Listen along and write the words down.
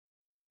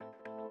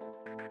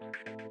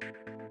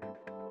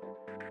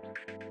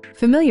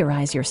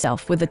Familiarize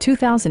yourself with the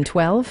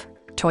 2012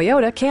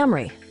 Toyota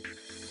Camry.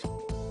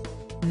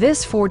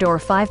 This four-door,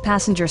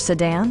 five-passenger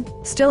sedan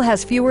still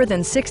has fewer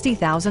than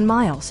 60,000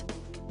 miles.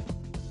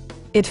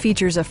 It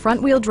features a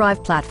front-wheel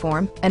drive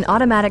platform, an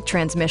automatic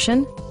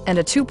transmission, and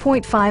a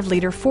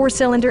 2.5-liter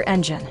four-cylinder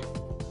engine.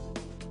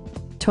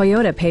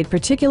 Toyota paid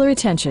particular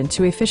attention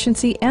to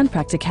efficiency and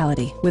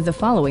practicality with the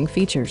following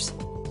features: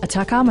 a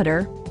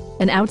tachometer,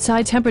 an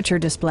outside temperature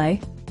display,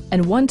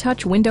 and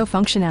one-touch window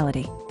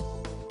functionality.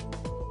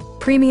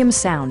 Premium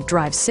sound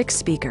drives 6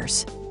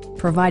 speakers,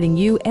 providing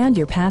you and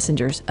your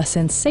passengers a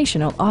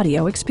sensational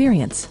audio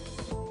experience.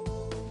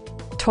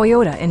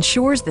 Toyota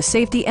ensures the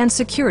safety and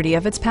security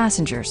of its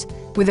passengers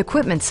with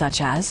equipment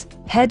such as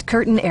head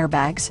curtain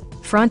airbags,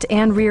 front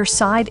and rear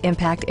side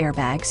impact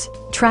airbags,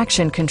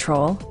 traction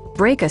control,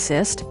 brake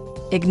assist,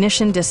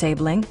 ignition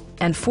disabling,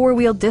 and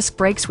four-wheel disc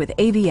brakes with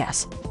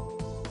ABS.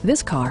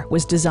 This car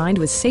was designed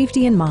with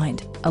safety in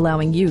mind,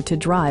 allowing you to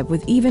drive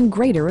with even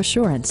greater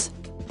assurance.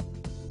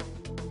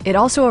 It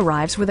also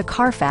arrives with a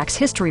Carfax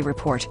history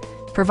report,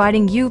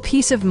 providing you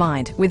peace of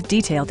mind with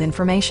detailed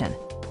information.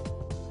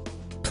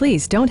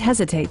 Please don't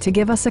hesitate to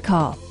give us a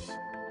call.